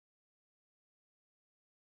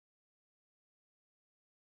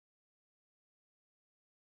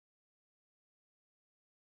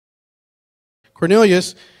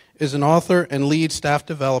Cornelius is an author and lead staff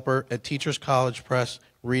developer at Teachers College Press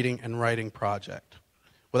Reading and Writing Project.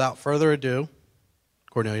 Without further ado,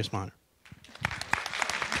 Cornelius Minor.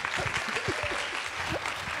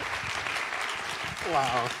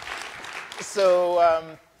 Wow.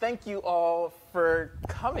 So thank you all for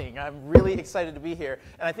coming. I'm really excited to be here.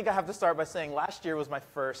 And I think I have to start by saying last year was my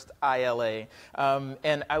first ILA.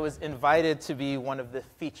 And I was invited to be one of the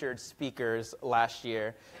featured speakers last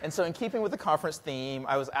year. And so in keeping with the conference theme,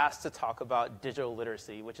 I was asked to talk about digital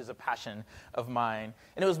literacy, which is a passion of mine.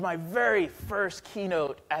 And it was my very first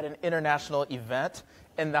keynote at an international event.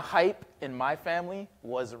 And the hype in my family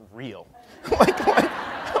was real.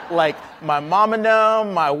 Like my mom and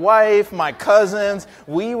them, my wife, my cousins,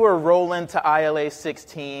 we were rolling to ILA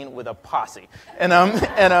 16 with a posse. And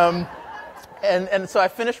so I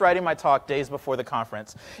finished writing my talk days before the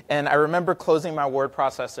conference. And I remember closing my word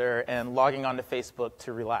processor and logging onto Facebook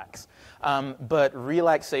to relax. But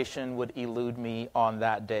relaxation would elude me on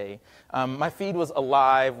that day. My feed was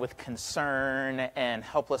alive with concern and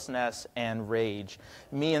helplessness and rage.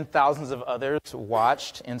 Me and thousands of others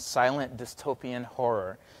watched in silent dystopian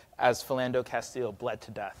horror as Philando Castile bled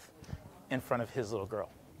to death in front of his little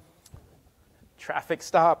girl. Traffic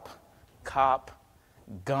stop, cop,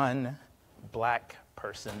 gun, black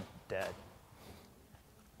person dead.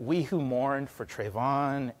 We who mourned for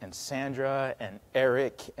Trayvon and Sandra and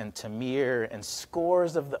Eric and Tamir and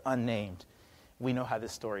scores of the unnamed, we know how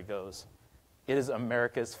this story goes. It is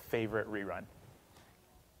America's favorite rerun.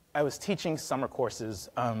 I was teaching summer courses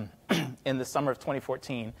in the summer of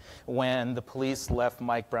 2014 when the police left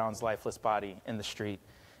Mike Brown's lifeless body in the street.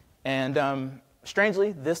 And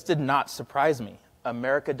strangely, this did not surprise me.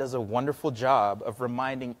 America does a wonderful job of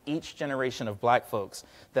reminding each generation of black folks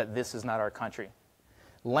that this is not our country.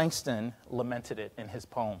 Langston lamented it in his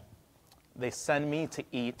poem, "They send me to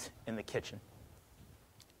eat in the kitchen."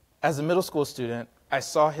 As a middle school student, I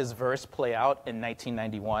saw his verse play out in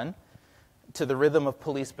 1991 to the rhythm of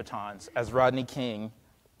police batons as Rodney King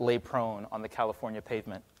lay prone on the California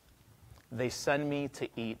pavement. They send me to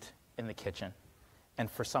eat in the kitchen.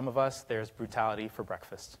 And for some of us, there's brutality for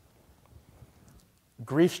breakfast.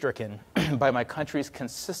 Grief-stricken by my country's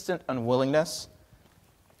consistent unwillingness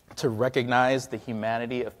to recognize the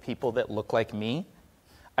humanity of people that look like me,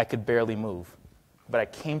 I could barely move. But I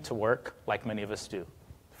came to work, like many of us do,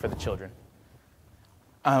 for the children.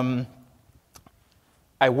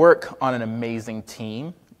 I work on an amazing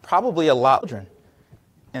team, probably a lot of children.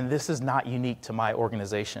 And this is not unique to my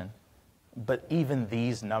organization. But even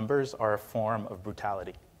these numbers are a form of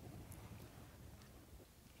brutality.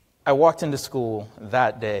 I walked into school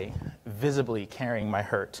that day, visibly carrying my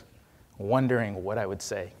hurt, wondering what I would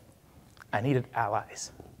say. I needed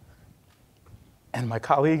allies. And my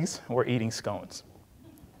colleagues were eating scones.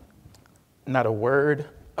 Not a word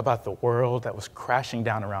about the world that was crashing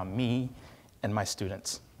down around me and my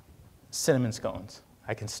students. Cinnamon scones.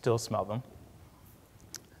 I can still smell them.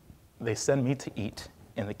 They send me to eat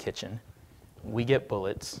in the kitchen. We get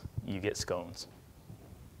bullets, you get scones.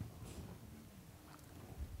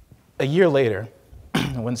 A year later,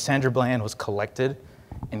 when Sandra Bland was collected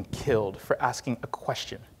and killed for asking a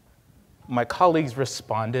question, my colleagues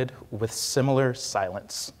responded with similar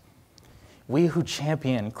silence. We who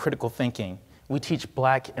champion critical thinking, we teach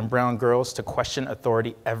black and brown girls to question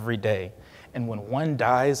authority every day. And when one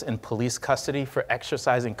dies in police custody for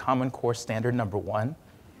exercising Common Core Standard number 1,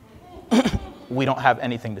 we don't have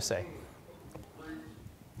anything to say.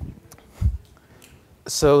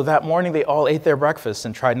 So that morning, they all ate their breakfast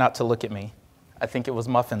and tried not to look at me. I think it was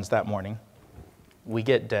muffins that morning. We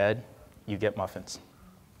get dead, you get muffins.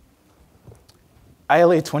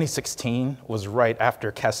 ILA 2016 was right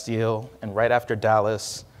after Castile and right after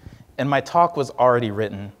Dallas, and my talk was already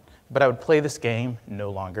written, but I would play this game no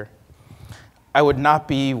longer. I would not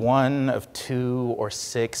be one of 2 or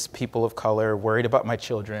 6 people of color worried about my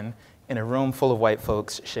children in a room full of white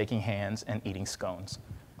folks shaking hands and eating scones.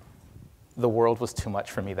 The world was too much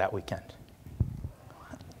for me that weekend.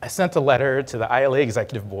 I sent a letter to the ILA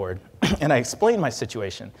Executive Board, and I explained my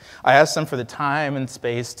situation. I asked them for the time and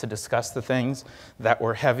space to discuss the things that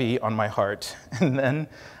were heavy on my heart. And then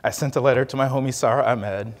I sent a letter to my homie Sarah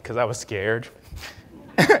Ahmed, because I was scared.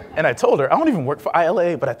 And I told her, I don't even work for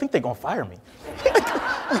ILA, but I think they're going to fire me.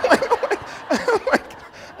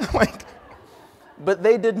 But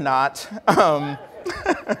they did not.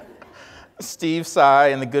 Steve Tsai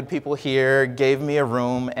and the good people here gave me a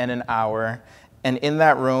room and an hour. And in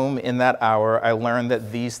that room, in that hour, I learned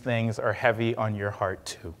that these things are heavy on your heart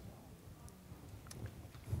too.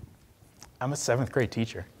 I'm a 7th grade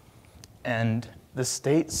teacher. And the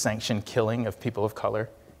state-sanctioned killing of people of color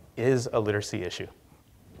is a literacy issue.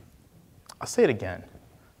 I'll say it again.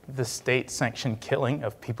 The state-sanctioned killing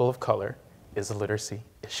of people of color is a literacy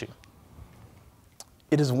issue.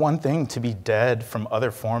 It is one thing to be dead from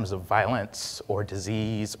other forms of violence or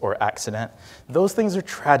disease or accident. Those things are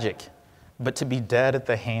tragic, but to be dead at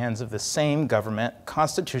the hands of the same government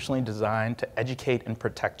constitutionally designed to educate and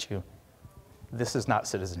protect you, this is not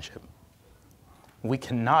citizenship. We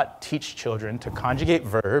cannot teach children to conjugate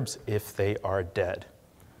verbs if they are dead,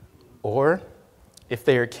 or if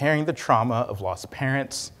they are carrying the trauma of lost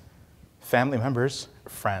parents, family members,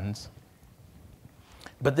 friends.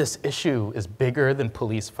 But this issue is bigger than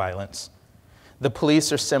police violence. The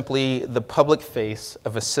police are simply the public face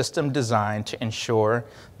of a system designed to ensure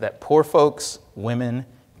that poor folks, women,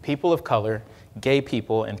 people of color, gay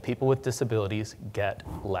people, and people with disabilities get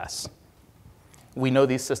less. We know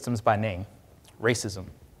these systems by name: racism,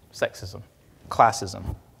 sexism,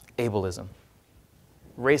 classism, ableism.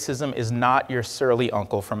 Racism is not your surly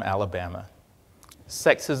uncle from Alabama.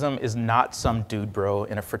 Sexism is not some dude bro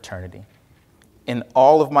in a fraternity. In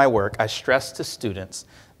all of my work, I stress to students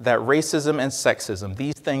that racism and sexism,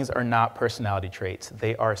 these things are not personality traits,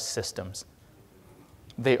 they are systems.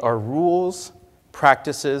 They are rules,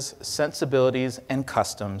 practices, sensibilities, and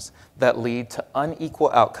customs that lead to unequal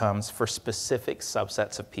outcomes for specific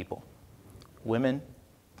subsets of people: women,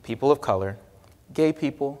 people of color, gay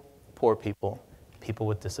people, poor people, people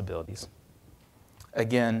with disabilities.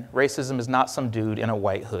 Again, racism is not some dude in a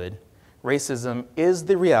white hood. Racism is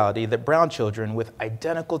the reality that brown children with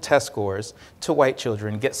identical test scores to white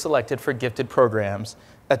children get selected for gifted programs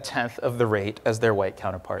a tenth of the rate as their white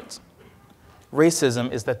counterparts.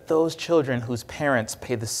 Racism is that those children whose parents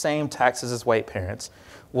pay the same taxes as white parents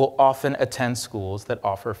will often attend schools that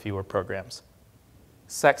offer fewer programs.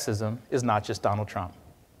 Sexism is not just Donald Trump.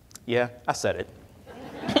 Yeah, I said it.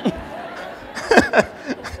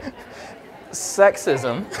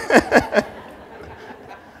 Sexism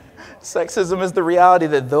is the reality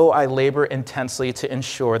that though I labor intensely to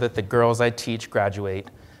ensure that the girls I teach graduate,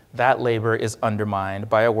 that labor is undermined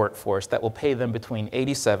by a workforce that will pay them between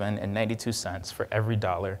 87 and 92 cents for every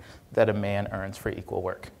dollar that a man earns for equal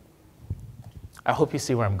work. I hope you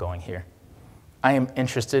see where I'm going here. I am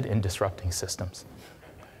interested in disrupting systems.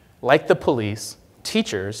 Like the police,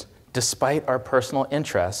 teachers, despite our personal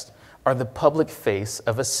interest, are the public face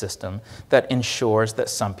of a system that ensures that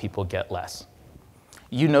some people get less.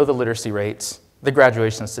 You know the literacy rates, the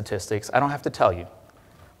graduation statistics. I don't have to tell you.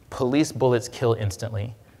 Police bullets kill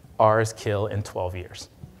instantly. Ours kill in 12 years.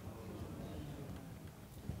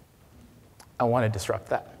 I want to disrupt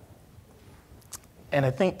that. And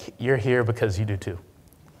I think you're here because you do too.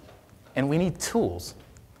 And we need tools.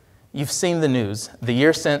 You've seen the news. The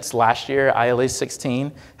year since last year, ILA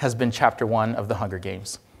 16 has been Chapter 1 of the Hunger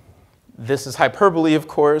Games. This is hyperbole, of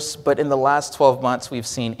course, but in the last 12 months, we've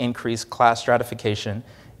seen increased class stratification,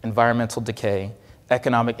 environmental decay,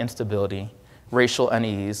 economic instability, racial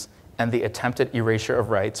unease, and the attempted erasure of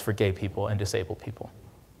rights for gay people and disabled people.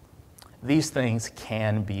 These things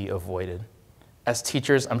can be avoided. As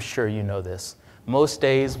teachers, I'm sure you know this. Most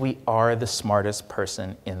days, we are the smartest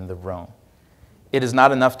person in the room. It is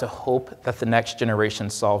not enough to hope that the next generation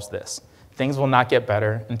solves this. Things will not get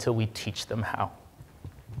better until we teach them how.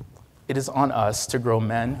 It is on us to grow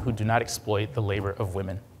men who do not exploit the labor of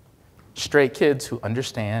women, straight kids who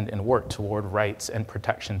understand and work toward rights and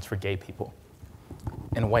protections for gay people,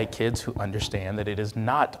 and white kids who understand that it is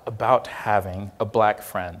not about having a black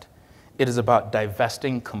friend. It is about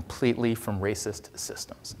divesting completely from racist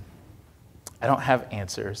systems. I don't have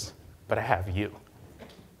answers, but I have you.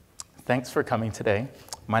 Thanks for coming today.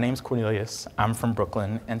 My name's Cornelius. I'm from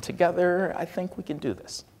Brooklyn, and together, I think we can do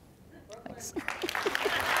this. Thanks.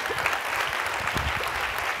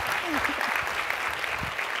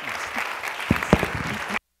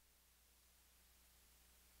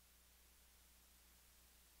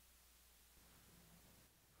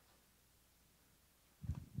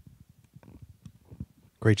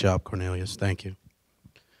 Great job, Cornelius. Thank you.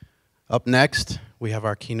 Up next, we have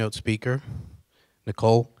our keynote speaker,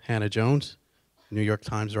 Nikole Hannah-Jones, New York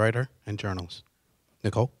Times writer and journalist.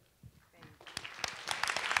 Nikole?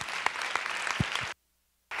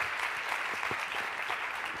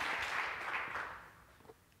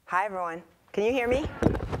 Hi, everyone. Can you hear me?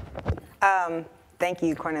 Thank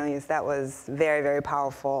you, Cornelius. That was very, very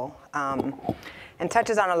powerful and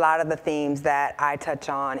touches on a lot of the themes that I touch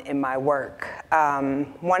on in my work.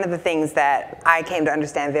 One of the things that I came to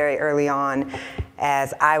understand very early on,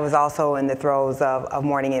 as I was also in the throes of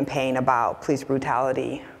mourning and pain about police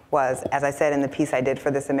brutality, was, as I said in the piece I did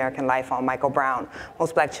for This American Life on Michael Brown,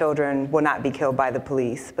 most black children will not be killed by the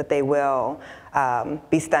police, but they will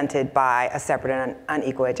be stunted by a separate and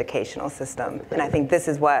unequal educational system. And I think this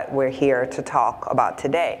is what we're here to talk about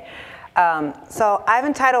today. So I've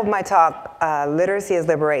entitled my talk, Literacy is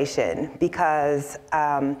Liberation, because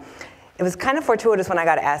it was kind of fortuitous when I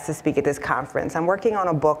got asked to speak at this conference. I'm working on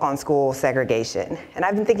a book on school segregation, and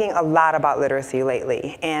I've been thinking a lot about literacy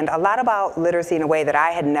lately, and a lot about literacy in a way that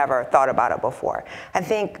I had never thought about it before. I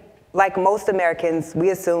think, like most Americans,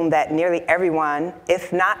 we assume that nearly everyone,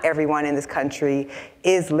 if not everyone in this country,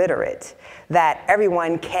 is literate, that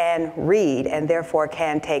everyone can read and therefore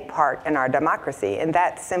can take part in our democracy, and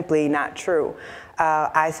that's simply not true.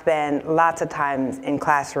 I spend lots of times in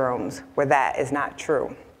classrooms where that is not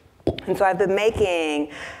true. And so I've been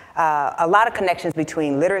making a lot of connections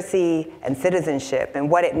between literacy and citizenship and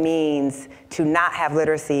what it means to not have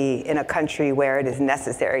literacy in a country where it is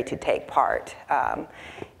necessary to take part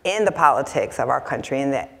in the politics of our country,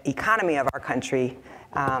 in the economy of our country.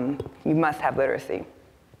 You must have literacy.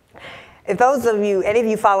 If those of you, any of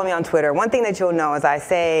you follow me on Twitter, one thing that you'll know is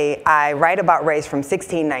I write about race from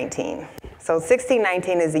 1619. So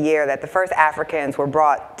 1619 is the year that the first Africans were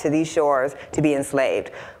brought to these shores to be enslaved,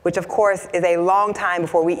 which of course is a long time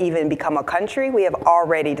before we even become a country. We have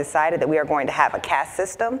already decided that we are going to have a caste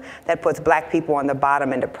system that puts black people on the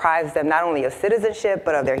bottom and deprives them not only of citizenship,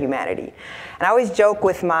 but of their humanity. And I always joke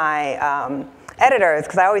with my editors,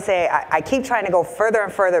 because I always say I keep trying to go further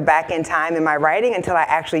and further back in time in my writing until I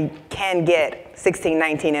actually can get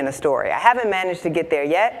 1619 in a story. I haven't managed to get there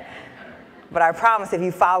yet, but I promise if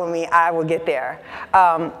you follow me, I will get there.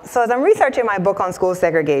 So as I'm researching my book on school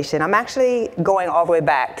segregation, I'm actually going all the way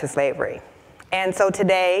back to slavery. And so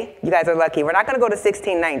today, you guys are lucky. We're not going to go to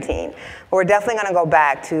 1619, but we're definitely going to go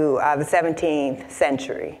back to the 17th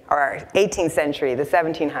century, or 18th century, the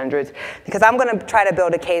 1700s, because I'm going to try to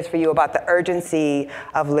build a case for you about the urgency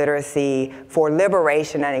of literacy for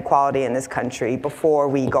liberation and equality in this country before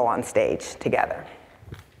we go on stage together.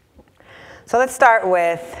 So let's start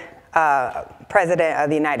with President of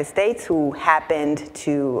the United States, who happened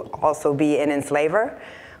to also be an enslaver,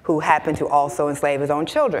 who happened to also enslave his own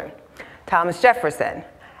children, Thomas Jefferson.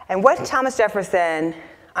 And what Thomas Jefferson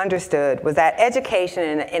understood was that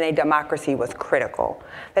education in a democracy was critical.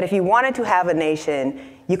 That if you wanted to have a nation,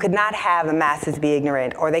 you could not have the masses be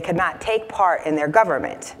ignorant, or they could not take part in their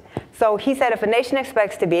government. So he said, if a nation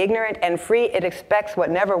expects to be ignorant and free, it expects what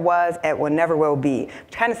never was and what never will be.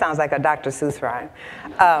 Which kind of sounds like a Dr. Seuss rhyme.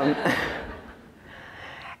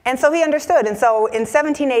 And so he understood. And so in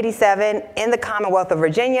 1787, in the Commonwealth of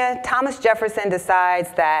Virginia, Thomas Jefferson decides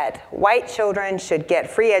that white children should get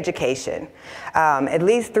free education, at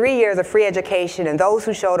least 3 years of free education, and those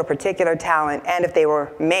who showed a particular talent, and if they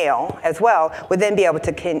were male as well, would then be able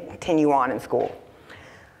to continue on in school.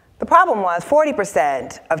 The problem was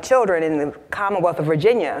 40% of children in the Commonwealth of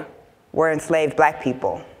Virginia were enslaved black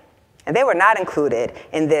people. And they were not included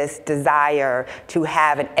in this desire to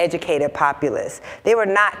have an educated populace. They were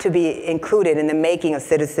not to be included in the making of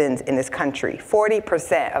citizens in this country,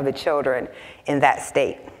 40% of the children in that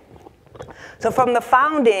state. So from the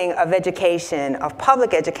founding of education, of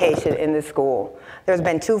public education in this school, there's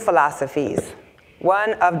been two philosophies,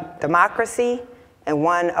 one of democracy and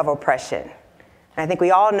one of oppression. And I think we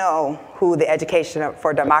all know who the education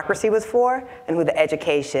for democracy was for and who the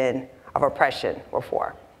education of oppression were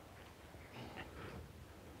for.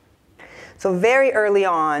 So very early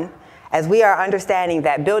on, as we are understanding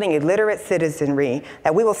that building a literate citizenry,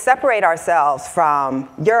 that we will separate ourselves from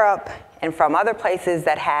Europe and from other places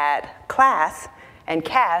that had class and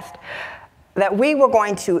caste, that we were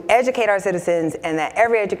going to educate our citizens and that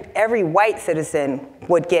every white citizen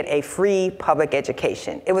would get a free public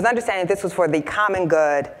education. It was understanding this was for the common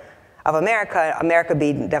good of America, America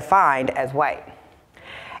being defined as white.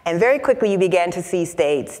 And very quickly you began to see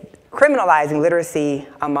states criminalizing literacy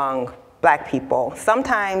among black people,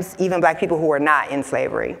 sometimes even black people who were not in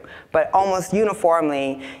slavery, but almost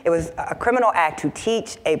uniformly, it was a criminal act to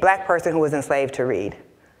teach a black person who was enslaved to read.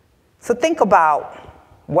 So think about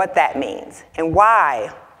what that means, and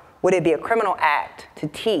why would it be a criminal act to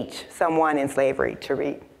teach someone in slavery to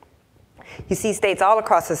read? You see states all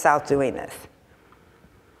across the South doing this.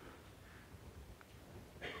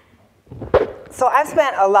 So I've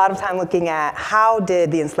spent a lot of time looking at how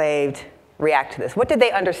did the enslaved react to this? What did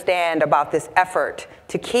they understand about this effort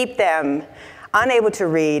to keep them unable to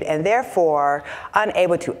read and therefore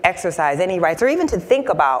unable to exercise any rights or even to think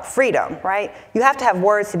about freedom, right? You have to have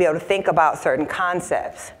words to be able to think about certain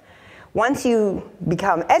concepts. Once you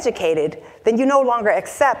become educated, then you no longer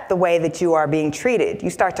accept the way that you are being treated. You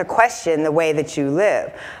start to question the way that you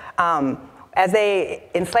live. As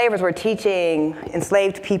enslavers were teaching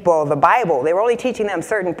enslaved people the Bible, they were only teaching them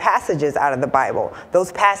certain passages out of the Bible,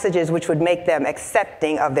 those passages which would make them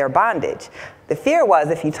accepting of their bondage. The fear was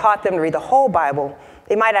if you taught them to read the whole Bible,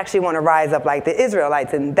 they might actually want to rise up like the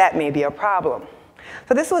Israelites, and that may be a problem.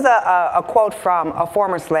 So this was a quote from a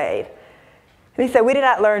former slave. And he said, "We did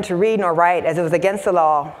not learn to read nor write, as it was against the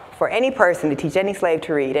law for any person to teach any slave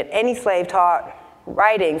to read, and any slave taught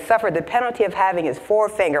writing suffered the penalty of having his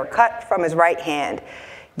forefinger cut from his right hand.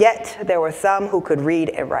 Yet there were some who could read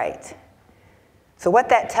and write." So what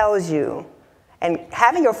that tells you, and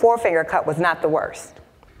having your forefinger cut was not the worst.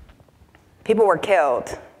 People were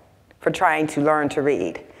killed for trying to learn to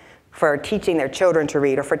read, for teaching their children to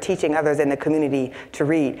read, or for teaching others in the community to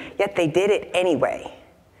read. Yet they did it anyway.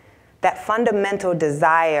 That fundamental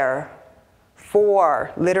desire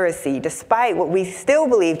for literacy, despite what we still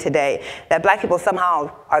believe today, that black people somehow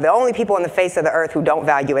are the only people on the face of the earth who don't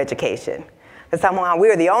value education. That somehow we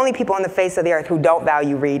are the only people on the face of the earth who don't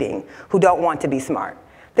value reading, who don't want to be smart.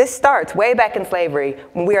 This starts way back in slavery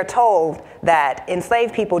when we are told that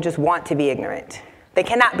enslaved people just want to be ignorant. They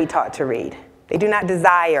cannot be taught to read. They do not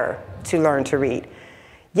desire to learn to read.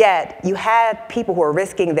 Yet you had people who are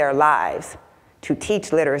risking their lives to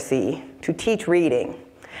teach literacy, to teach reading.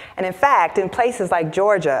 And in fact, in places like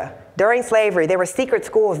Georgia, during slavery, there were secret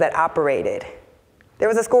schools that operated. There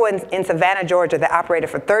was a school in Savannah, Georgia that operated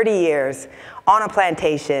for 30 years on a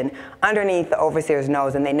plantation underneath the overseer's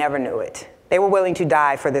nose, and they never knew it. They were willing to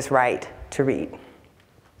die for this right to read.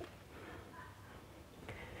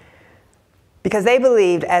 Because they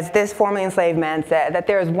believed, as this formerly enslaved man said, that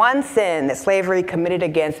there is one sin that slavery committed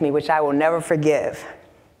against me which I will never forgive.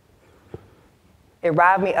 It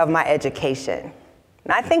robbed me of my education.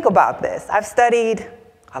 And I think about this. I've studied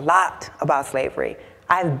a lot about slavery.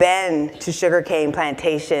 I've been to sugarcane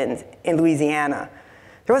plantations in Louisiana.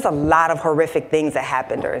 There was a lot of horrific things that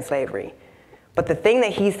happened during slavery. But the thing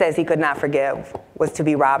that he says he could not forgive was to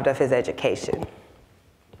be robbed of his education.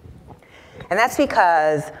 And that's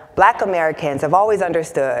because black Americans have always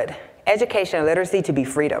understood education and literacy to be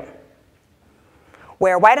freedom.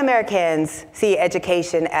 Where white Americans see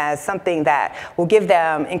education as something that will give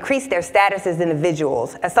them, increase their status as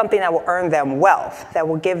individuals, as something that will earn them wealth, that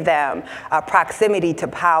will give them proximity to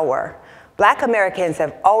power. Black Americans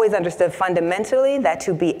have always understood fundamentally that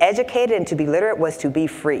to be educated and to be literate was to be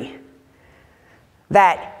free.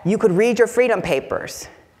 That you could read your freedom papers,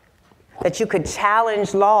 that you could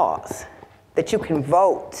challenge laws, that you can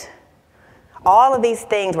vote. All of these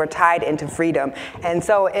things were tied into freedom. And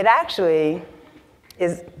so it actually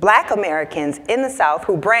is black Americans in the South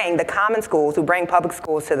who bring the common schools, who bring public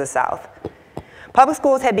schools to the South. Public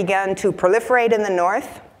schools had begun to proliferate in the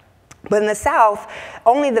North, but in the South,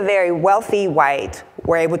 only the very wealthy white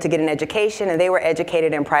were able to get an education, and they were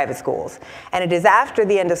educated in private schools. And it is after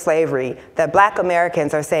the end of slavery that black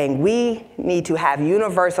Americans are saying we need to have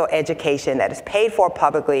universal education that is paid for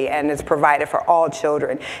publicly and is provided for all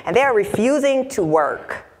children. And they are refusing to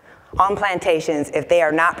work on plantations if they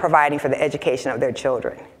are not providing for the education of their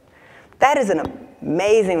children. That is an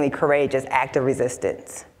amazingly courageous act of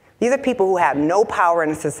resistance. These are people who have no power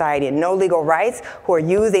in society and no legal rights, who are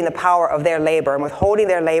using the power of their labor and withholding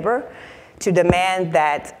their labor to demand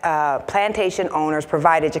that plantation owners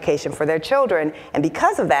provide education for their children. And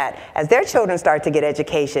because of that, as their children start to get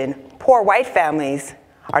education, poor white families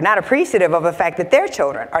are not appreciative of the fact that their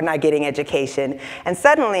children are not getting education. And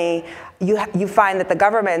suddenly, you find that the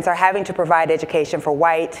governments are having to provide education for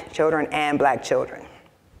white children and black children.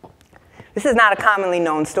 This is not a commonly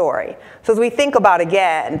known story. So as we think about,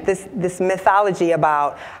 again, this mythology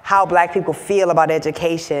about how black people feel about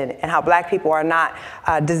education and how black people are not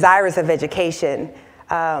desirous of education,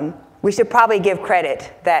 we should probably give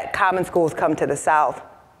credit that common schools come to the South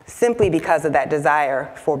simply because of that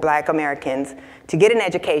desire for black Americans to get an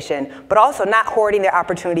education, but also not hoarding their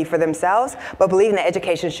opportunity for themselves, but believing that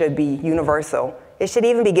education should be universal. It should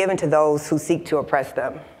even be given to those who seek to oppress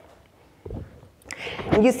them.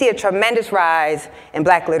 And you see a tremendous rise in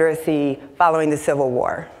black literacy following the Civil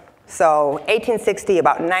War. So 1860,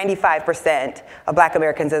 about 95% of black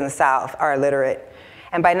Americans in the South are illiterate.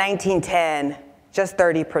 And by 1910, just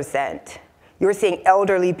 30%. You were seeing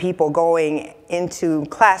elderly people going into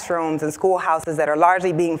classrooms and schoolhouses that are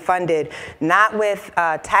largely being funded not with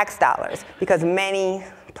tax dollars, because many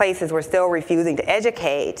places were still refusing to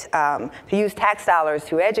educate, to use tax dollars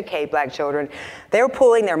to educate black children. They were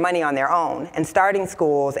pulling their money on their own and starting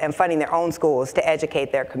schools and funding their own schools to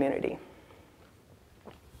educate their community.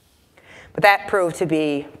 But that proved to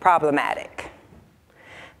be problematic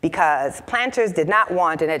because planters did not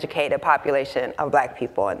want an educated population of black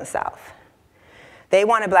people in the South. They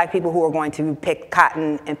wanted black people who were going to pick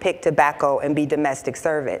cotton and pick tobacco and be domestic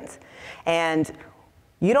servants. And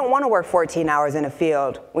you don't want to work 14 hours in a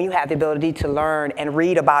field when you have the ability to learn and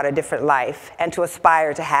read about a different life and to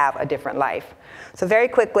aspire to have a different life. So very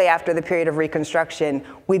quickly after the period of Reconstruction,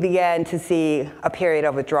 we began to see a period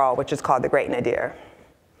of withdrawal, which is called the Great Nadir,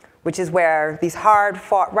 which is where these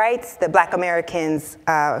hard-fought rights that black Americans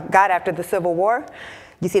got after the Civil War,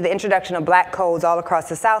 you see the introduction of black codes all across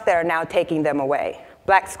the South that are now taking them away.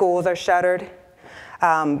 Black schools are shuttered.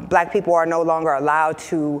 Black people are no longer allowed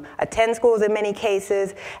to attend schools in many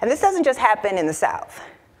cases. And this doesn't just happen in the South.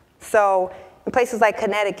 So in places like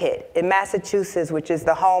Connecticut, in Massachusetts, which is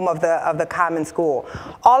the home of the common school,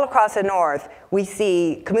 all across the North, we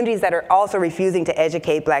see communities that are also refusing to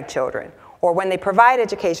educate black children. Or when they provide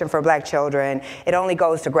education for black children, it only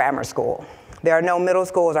goes to grammar school. There are no middle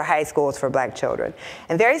schools or high schools for black children.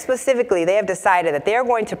 And very specifically, they have decided that they're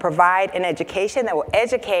going to provide an education that will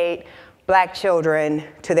educate black children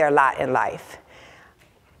to their lot in life.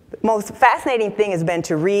 The most fascinating thing has been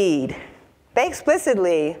to read very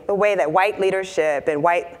explicitly the way that white leadership and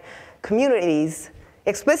white communities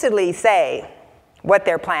explicitly say what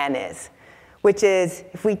their plan is, which is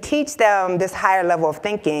if we teach them this higher level of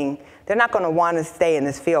thinking, they're not going to want to stay in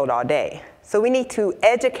this field all day. So we need to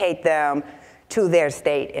educate them to their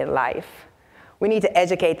state in life. We need to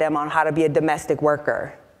educate them on how to be a domestic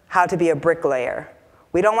worker, how to be a bricklayer.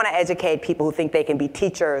 We don't want to educate people who think they can be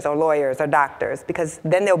teachers or lawyers or doctors, because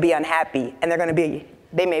then they'll be unhappy and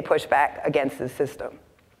they may push back against the system.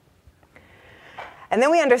 And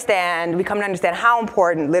then we come to understand how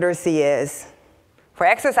important literacy is for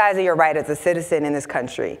exercising your right as a citizen in this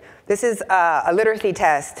country. This is a literacy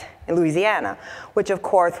test in Louisiana, which of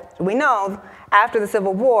course we know after the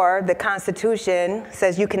Civil War, the Constitution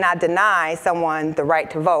says you cannot deny someone the right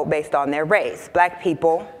to vote based on their race. Black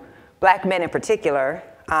people, black men in particular,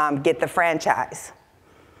 get the franchise.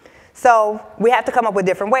 So we have to come up with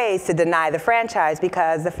different ways to deny the franchise,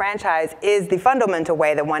 because the franchise is the fundamental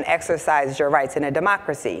way that one exercises your rights in a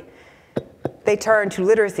democracy. They turn to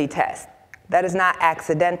literacy tests. That is not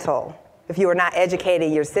accidental. If you are not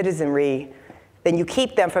educating your citizenry, then you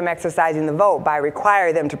keep them from exercising the vote by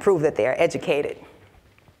requiring them to prove that they are educated.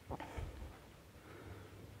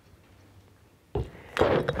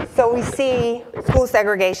 So we see school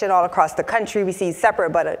segregation all across the country. We see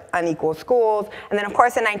separate but unequal schools. And then of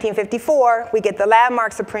course in 1954, we get the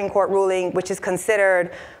landmark Supreme Court ruling, which is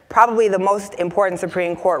considered probably the most important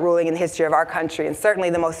Supreme Court ruling in the history of our country, and certainly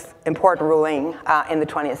the most important ruling in the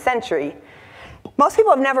 20th century. Most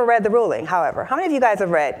people have never read the ruling, however. How many of you guys have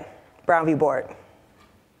read Brown v. Board?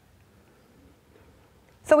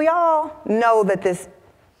 So we all know that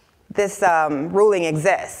this ruling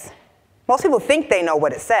exists. Most people think they know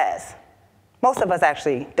what it says. Most of us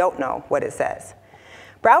actually don't know what it says.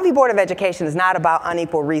 Brown v. Board of Education is not about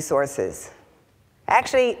unequal resources. It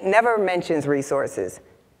actually never mentions resources.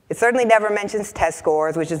 It certainly never mentions test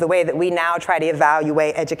scores, which is the way that we now try to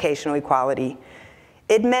evaluate educational equality.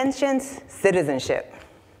 It mentions citizenship.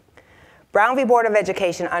 Brown v. Board of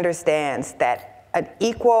Education understands that an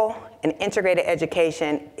equal and integrated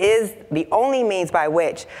education is the only means by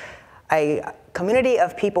which a community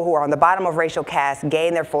of people who are on the bottom of racial caste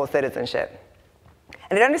gain their full citizenship.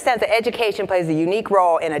 And it understands that education plays a unique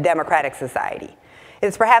role in a democratic society. It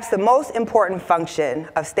is perhaps the most important function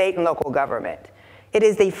of state and local government. It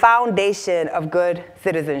is the foundation of good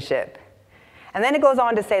citizenship. And then it goes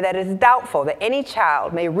on to say that it is doubtful that any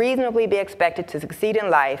child may reasonably be expected to succeed in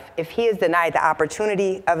life if he is denied the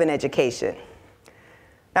opportunity of an education.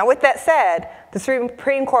 Now, with that said, the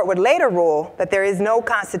Supreme Court would later rule that there is no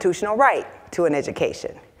constitutional right to an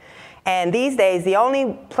education. And these days, the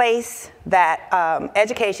only place that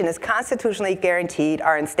education is constitutionally guaranteed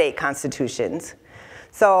are in state constitutions.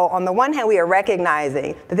 So on the one hand, we are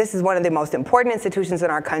recognizing that this is one of the most important institutions in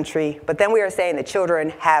our country, but then we are saying that children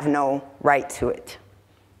have no right to it.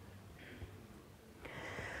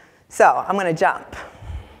 So I'm going to jump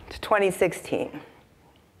to 2016.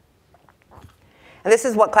 And this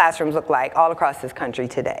is what classrooms look like all across this country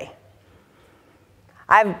today.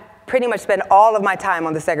 I've pretty much spent all of my time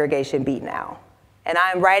on the segregation beat now. And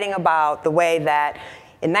I'm writing about the way that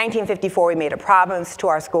in 1954, we made a promise to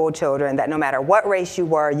our school children that no matter what race you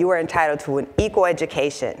were entitled to an equal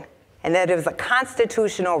education, and that it was a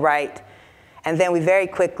constitutional right, and then we very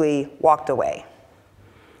quickly walked away.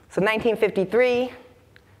 So 1953,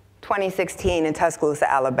 2016 in Tuscaloosa,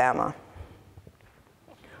 Alabama.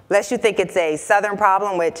 Lest you think it's a Southern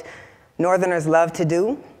problem, which Northerners love to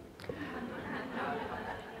do.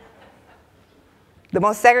 The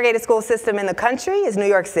most segregated school system in the country is New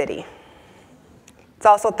York City. It's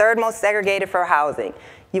also third most segregated for housing.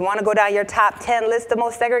 You want to go down your top 10 list of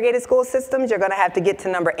most segregated school systems, you're going to have to get to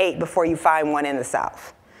number 8 before you find one in the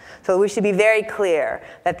South. So we should be very clear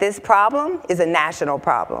that this problem is a national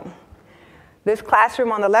problem. This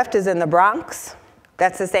classroom on the left is in the Bronx.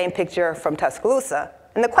 That's the same picture from Tuscaloosa.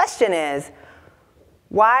 And the question is,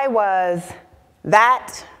 why was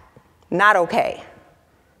that not okay,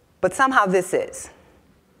 but somehow this is?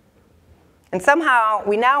 And somehow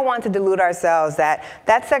we now want to delude ourselves that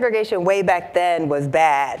that segregation way back then was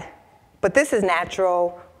bad, but this is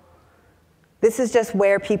natural. This is just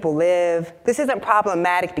where people live. This isn't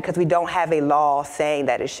problematic because we don't have a law saying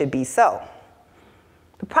that it should be so.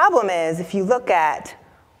 The problem is, if you look at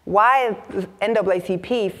why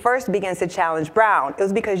NAACP first begins to challenge Brown, it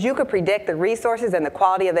was because you could predict the resources and the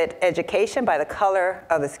quality of the education by the color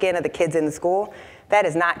of the skin of the kids in the school. That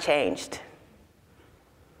has not changed.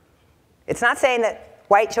 It's not saying that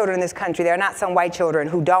white children in this country, there are not some white children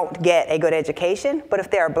who don't get a good education, but if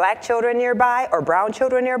there are black children nearby or brown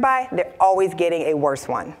children nearby, they're always getting a worse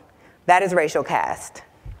one. That is racial caste.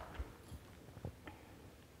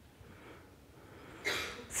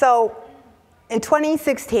 So in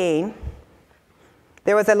 2016,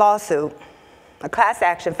 there was a lawsuit, a class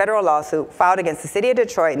action federal lawsuit filed against the city of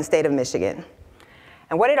Detroit and the state of Michigan.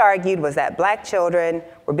 And what it argued was that black children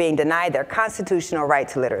were being denied their constitutional right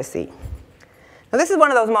to literacy. Now, this is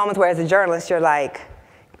one of those moments where, as a journalist, you're like,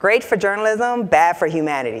 great for journalism, bad for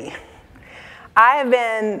humanity. I have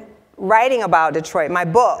been writing about Detroit. My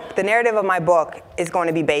book, the narrative of my book, is going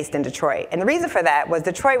to be based in Detroit. And the reason for that was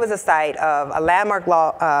Detroit was a site of a landmark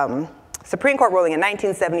law, Supreme Court ruling in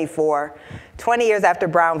 1974, 20 years after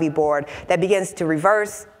Brown v. Board, that begins to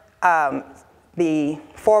reverse the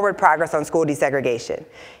forward progress on school desegregation.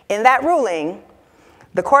 In that ruling,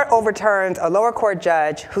 the court overturned a lower court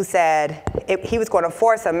judge who said he was going to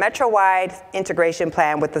force a metro-wide integration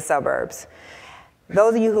plan with the suburbs.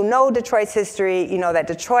 Those of you who know Detroit's history, you know that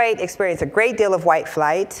Detroit experienced a great deal of white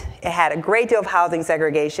flight. It had a great deal of housing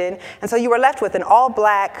segregation. And so you were left with an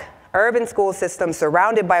all-black urban school system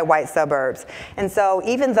surrounded by white suburbs. And so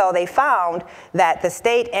even though they found that the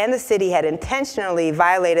state and the city had intentionally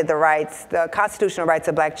violated the rights, the constitutional rights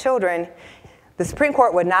of black children, the Supreme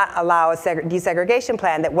Court would not allow a desegregation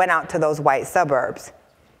plan that went out to those white suburbs.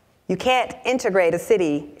 You can't integrate a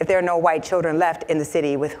city if there are no white children left in the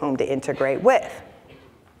city with whom to integrate with.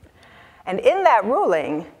 And in that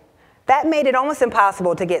ruling, that made it almost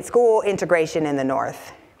impossible to get school integration in the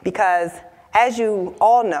North. Because, as you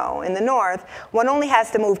all know, in the North, one only has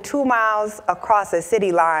to move 2 miles across a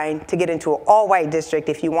city line to get into an all-white district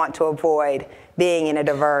if you want to avoid being in a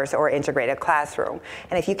diverse or integrated classroom.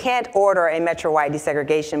 And if you can't order a metro-wide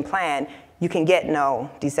desegregation plan, you can get no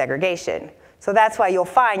desegregation. So that's why you'll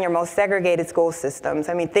find your most segregated school systems.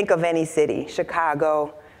 I mean, think of any city: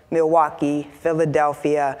 Chicago, Milwaukee,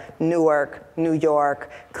 Philadelphia, Newark, New York,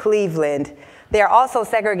 Cleveland. They are also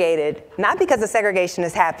segregated, not because the segregation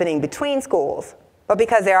is happening between schools, but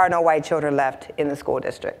because there are no white children left in the school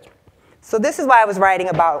district. So this is why I was writing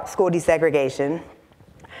about school desegregation.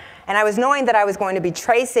 And I was knowing that I was going to be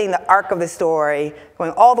tracing the arc of the story,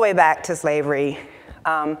 going all the way back to slavery,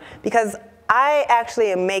 because I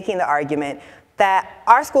actually am making the argument that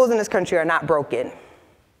our schools in this country are not broken.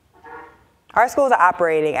 Our schools are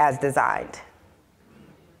operating as designed.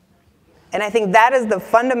 And I think that is the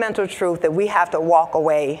fundamental truth that we have to walk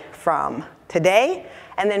away from today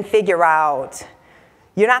and then figure out,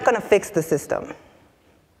 you're not going to fix the system.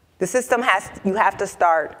 The system you have to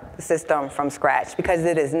start the system from scratch because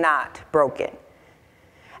it is not broken.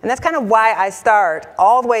 And that's kind of why I start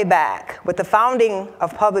all the way back with the founding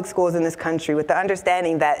of public schools in this country, with the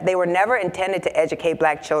understanding that they were never intended to educate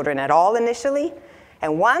black children at all initially.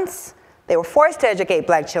 And once they were forced to educate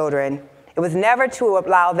black children, it was never to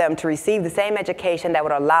allow them to receive the same education that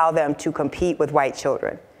would allow them to compete with white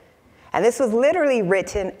children. And this was literally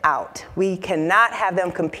written out. We cannot have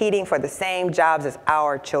them competing for the same jobs as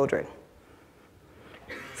our children.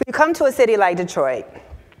 So you come to a city like Detroit,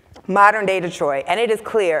 modern day Detroit, and it is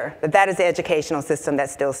clear that that is the educational system that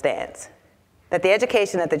still stands. That the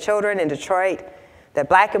education that the children in Detroit, that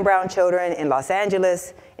black and brown children in Los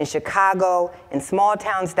Angeles, in Chicago, in small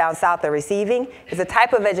towns down south are receiving is a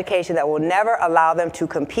type of education that will never allow them to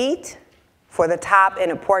compete for the top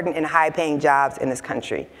and important and high-paying jobs in this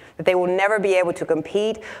country. That they will never be able to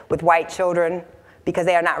compete with white children because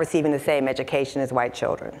they are not receiving the same education as white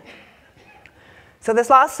children. So this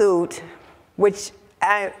lawsuit, which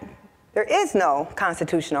there is no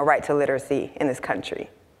constitutional right to literacy in this country.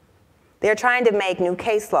 They're trying to make new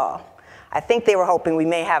case law. I think they were hoping we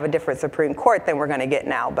may have a different Supreme Court than we're going to get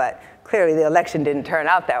now, but clearly the election didn't turn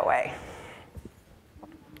out that way.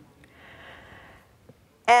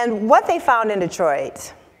 And what they found in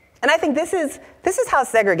Detroit, and I think this is how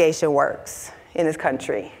segregation works in this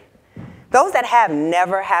country. Those that have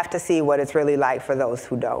never have to see what it's really like for those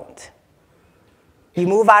who don't. You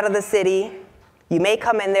move out of the city, you may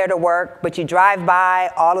come in there to work, but you drive by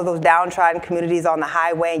all of those downtrodden communities on the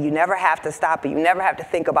highway, and you never have to stop, and you never have to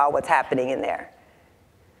think about what's happening in there.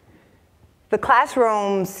 The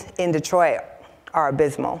classrooms in Detroit are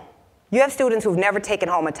abysmal. You have students who've never taken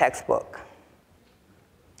home a textbook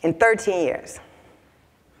in 13 years,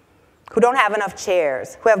 who don't have enough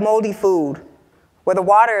chairs, who have moldy food, where the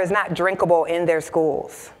water is not drinkable in their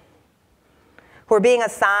schools, who are being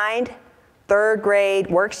assigned third grade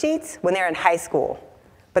worksheets when they're in high school,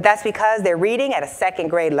 but that's because they're reading at a second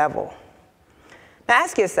grade level. Now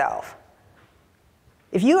ask yourself,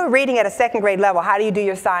 if you are reading at a second grade level, how do you do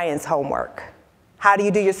your science homework? How do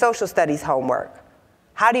you do your social studies homework?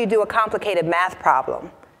 How do you do a complicated math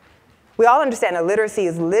problem? We all understand that literacy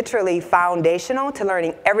is literally foundational to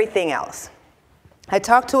learning everything else. I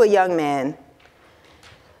talked to a young man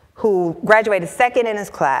who graduated second in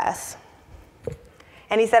his class,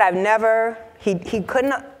 and he said,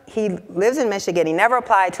 he lives in Michigan, he never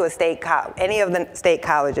applied to any of the state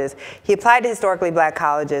colleges. He applied to historically black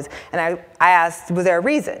colleges, and I asked, was there a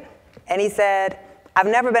reason? And he said, I've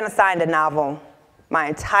never been assigned a novel my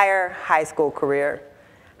entire high school career.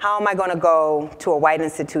 How am I going to go to a white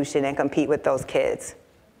institution and compete with those kids?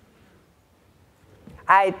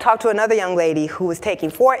 I talked to another young lady who was taking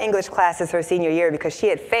 4 English classes her senior year because she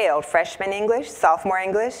had failed freshman English, sophomore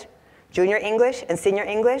English, junior English, and senior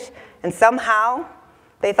English, and somehow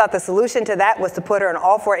they thought the solution to that was to put her in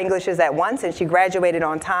all 4 Englishes at once, and she graduated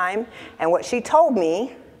on time. And what she told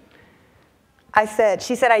me,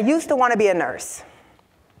 she said, I used to want to be a nurse.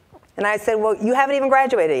 And I said, well, you haven't even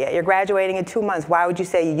graduated yet. You're graduating in 2 months. Why would you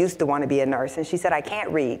say you used to want to be a nurse? And she said, I can't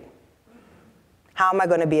read. How am I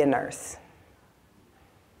going to be a nurse?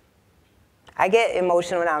 I get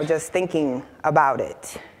emotional now just thinking about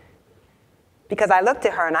it. Because I looked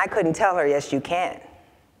at her and I couldn't tell her, yes, you can.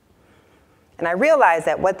 And I realized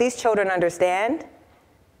that what these children understand,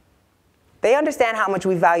 they understand how much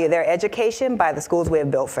we value their education by the schools we have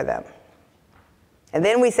built for them. And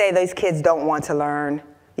then we say these kids don't want to learn.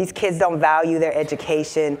 These kids don't value their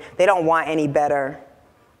education. They don't want any better.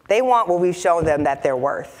 They want what we've shown them that they're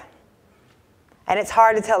worth. And it's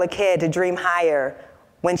hard to tell a kid to dream higher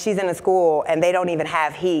when she's in a school and they don't even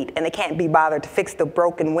have heat and they can't be bothered to fix the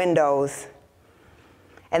broken windows.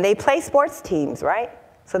 And they play sports teams, right?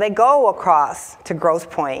 So they go across to Grosse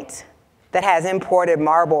Pointe that has imported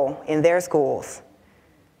marble in their schools.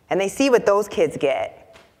 And they see what those kids get.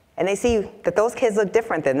 And they see that those kids look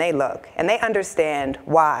different than they look. And they understand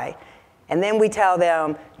why. And then we tell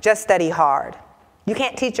them, just study hard. You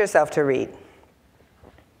can't teach yourself to read.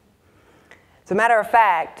 As a matter of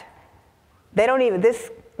fact, they don't even,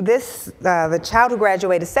 the child who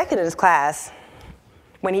graduated second in his class,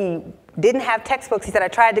 when he didn't have textbooks, he said, I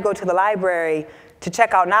tried to go to the library to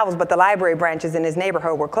check out novels, but the library branches in his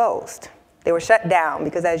neighborhood were closed. They were shut down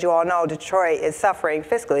because, as you all know, Detroit is suffering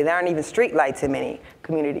fiscally. There aren't even street lights in many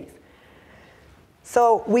communities.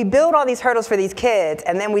 So we build all these hurdles for these kids,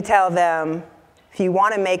 and then we tell them, if you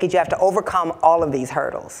want to make it, you have to overcome all of these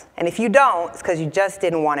hurdles. And if you don't, it's because you just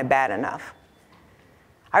didn't want it bad enough.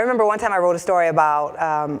 I remember one time I wrote a story about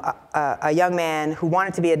a young man who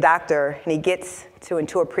wanted to be a doctor, and he gets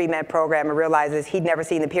into a pre-med program and realizes he'd never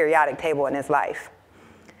seen the periodic table in his life.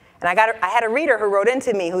 And I had a reader who wrote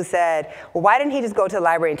into me who said, well, why didn't he just go to the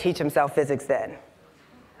library and teach himself physics then?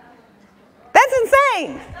 That's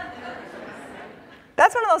insane.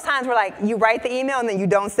 That's one of those times where, like, you write the email and then you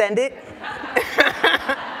don't send it.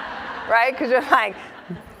 Right? Because you're like,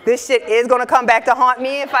 this shit is going to come back to haunt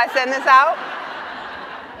me if I send this out.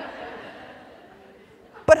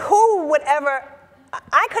 But who would ever,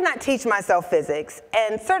 I could not teach myself physics.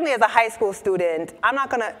 And certainly as a high school student, I'm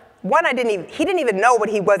not going to, he didn't even know what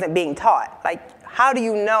he wasn't being taught. Like, how do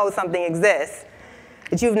you know something exists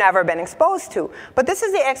that you've never been exposed to? But this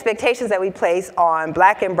is the expectations that we place on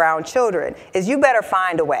black and brown children, is you better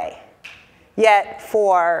find a way. Yet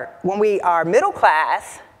for when we are middle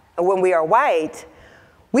class, and when we are white,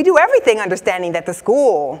 we do everything understanding that the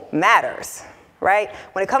school matters, right?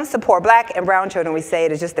 When it comes to poor black and brown children, we say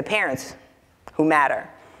it is just the parents who matter.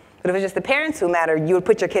 But if it's just the parents who matter, you would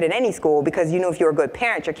put your kid in any school because you knew if you were a good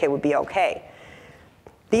parent, your kid would be okay.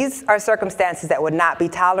 These are circumstances that would not be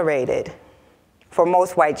tolerated for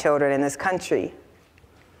most white children in this country.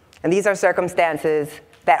 And these are circumstances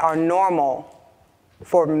that are normal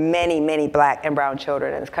for many, many black and brown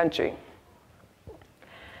children in this country.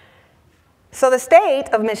 So the state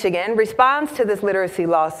of Michigan responds to this literacy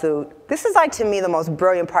lawsuit. This is like, to me, the most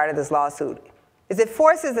brilliant part of this lawsuit, is it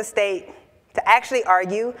forces the state to actually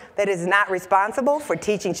argue that it is not responsible for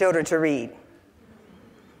teaching children to read.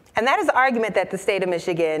 And that is the argument that the state of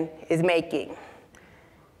Michigan is making.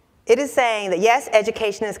 It is saying that, yes,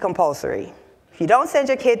 education is compulsory. If you don't send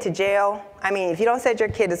your kid to jail, if you don't send your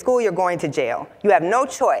kid to school, you're going to jail. You have no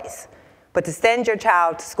choice but to send your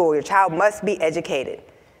child to school. Your child must be educated.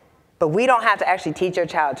 But we don't have to actually teach your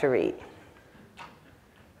child to read.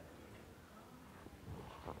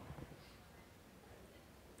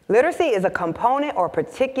 Literacy is a component or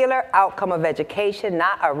particular outcome of education,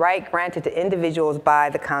 not a right granted to individuals by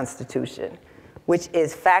the Constitution, which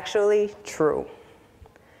is factually true.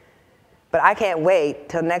 But I can't wait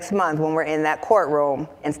till next month when we're in that courtroom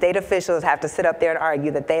and state officials have to sit up there and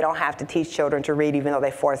argue that they don't have to teach children to read even though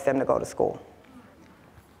they force them to go to school.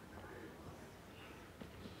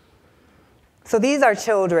 So these are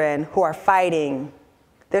children who are fighting.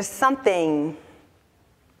 There's something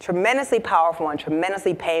tremendously powerful and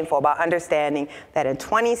tremendously painful about understanding that in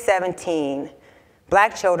 2017,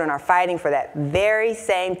 black children are fighting for that very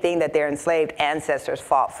same thing that their enslaved ancestors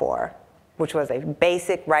fought for, which was a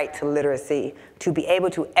basic right to literacy, to be able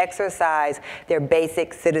to exercise their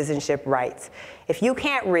basic citizenship rights. If you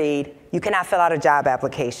can't read, you cannot fill out a job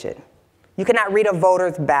application. You cannot read a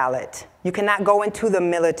voter's ballot. You cannot go into the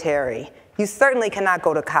military. You certainly cannot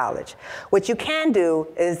go to college. What you can do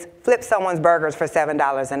is flip someone's burgers for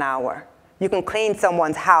 $7 an hour. You can clean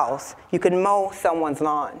someone's house. You can mow someone's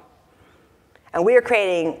lawn. And we are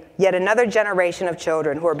creating yet another generation of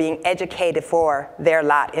children who are being educated for their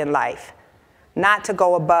lot in life, not to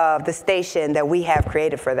go above the station that we have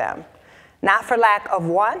created for them. Not for lack of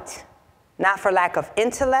want, not for lack of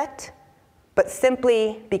intellect, but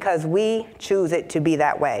simply because we choose it to be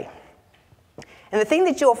that way. And the thing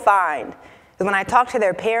that you'll find is when I talk to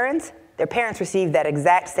their parents receive that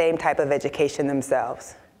exact same type of education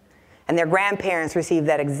themselves. And their grandparents receive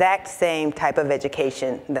that exact same type of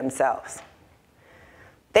education themselves.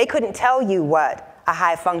 They couldn't tell you what a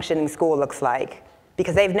high-functioning school looks like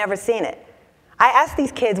because they've never seen it. I asked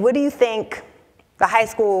these kids, what do you think the high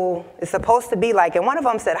school is supposed to be like? And one of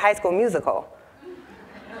them said High School Musical.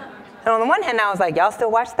 And on the one hand, I was like, y'all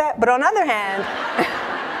still watch that? But on the other hand,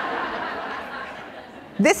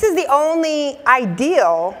 this is the only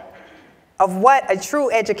ideal of what a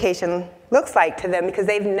true education looks like to them because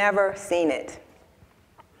they've never seen it.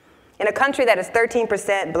 In a country that is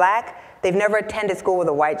 13% black, they've never attended school with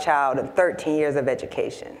a white child in 13 years of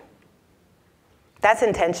education. That's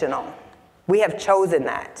intentional. We have chosen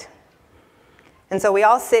that. And so we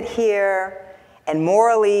all sit here, and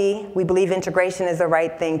morally, we believe integration is the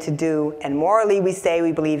right thing to do, and morally, we say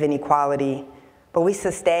we believe in equality, but we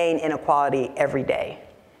sustain inequality every day.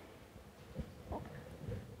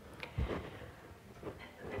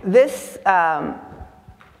 This,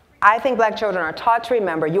 I think black children are taught to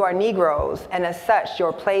remember you are Negroes, and as such,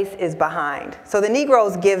 your place is behind. So the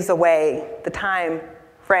Negroes gives away the time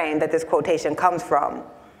frame that this quotation comes from.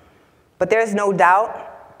 But there's no doubt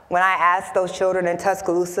when I ask those children in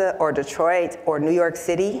Tuscaloosa or Detroit or New York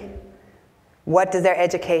City, what does their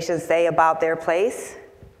education say about their place?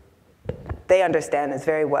 They understand this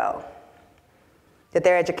very well. That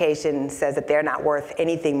their education says that they're not worth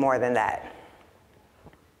anything more than that.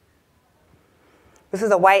 This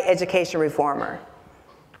is a white education reformer.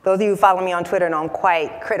 Those of you who follow me on Twitter know I'm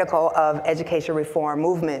quite critical of education reform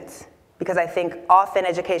movements because I think often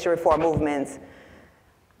education reform movements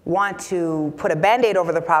want to put a Band-Aid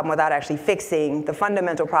over the problem without actually fixing the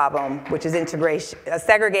fundamental problem, which is integration, a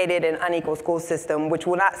segregated and unequal school system, which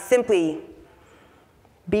will not simply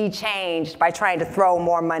be changed by trying to throw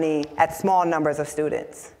more money at small numbers of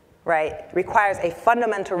students, right? It requires a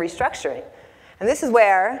fundamental restructuring. And this is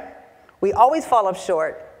where we always fall up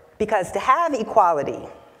short, because to have equality,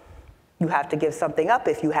 you have to give something up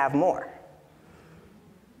if you have more.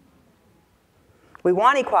 We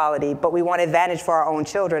want equality, but we want advantage for our own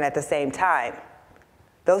children at the same time.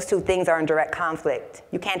 Those two things are in direct conflict.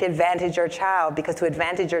 You can't advantage your child, because to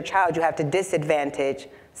advantage your child, you have to disadvantage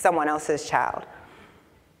someone else's child.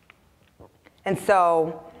 And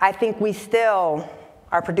so I think we still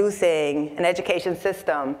are producing an education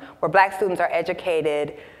system where black students are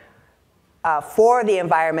educated for the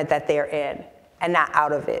environment that they're in and not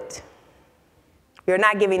out of it. We're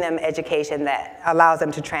not giving them education that allows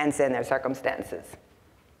them to transcend their circumstances.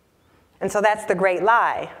 And so that's the great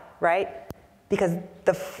lie, right? Because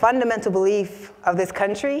the fundamental belief of this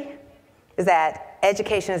country is that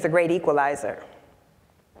education is the great equalizer.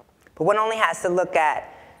 But one only has to look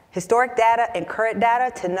at historic data and current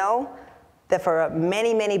data to know that for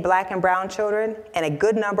many, many black and brown children and a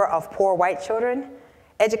good number of poor white children,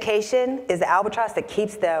 education is the albatross that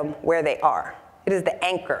keeps them where they are. It is the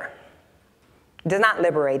anchor. It does not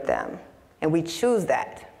liberate them, and we choose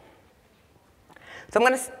that. So I'm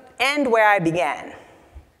going to end where I began,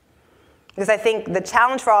 because I think the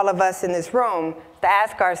challenge for all of us in this room is to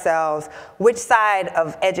ask ourselves, which side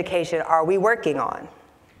of education are we working on?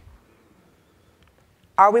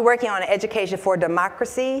 Are we working on an education for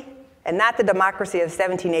democracy, and not the democracy of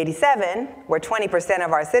 1787, where 20%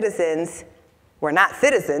 of our citizens were not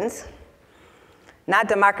citizens? Not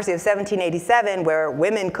democracy of 1787, where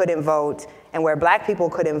women couldn't vote and where black people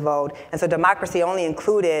couldn't vote, and so democracy only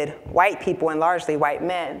included white people and largely white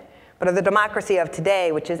men. But of the democracy of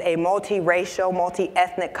today, which is a multiracial,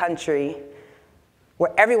 multi-ethnic country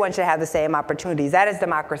where everyone should have the same opportunities. That is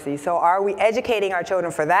democracy. So are we educating our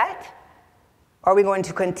children for that? Or are we going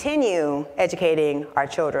to continue educating our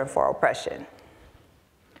children for oppression?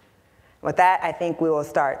 With that, I think we will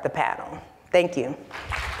start the panel. Thank you.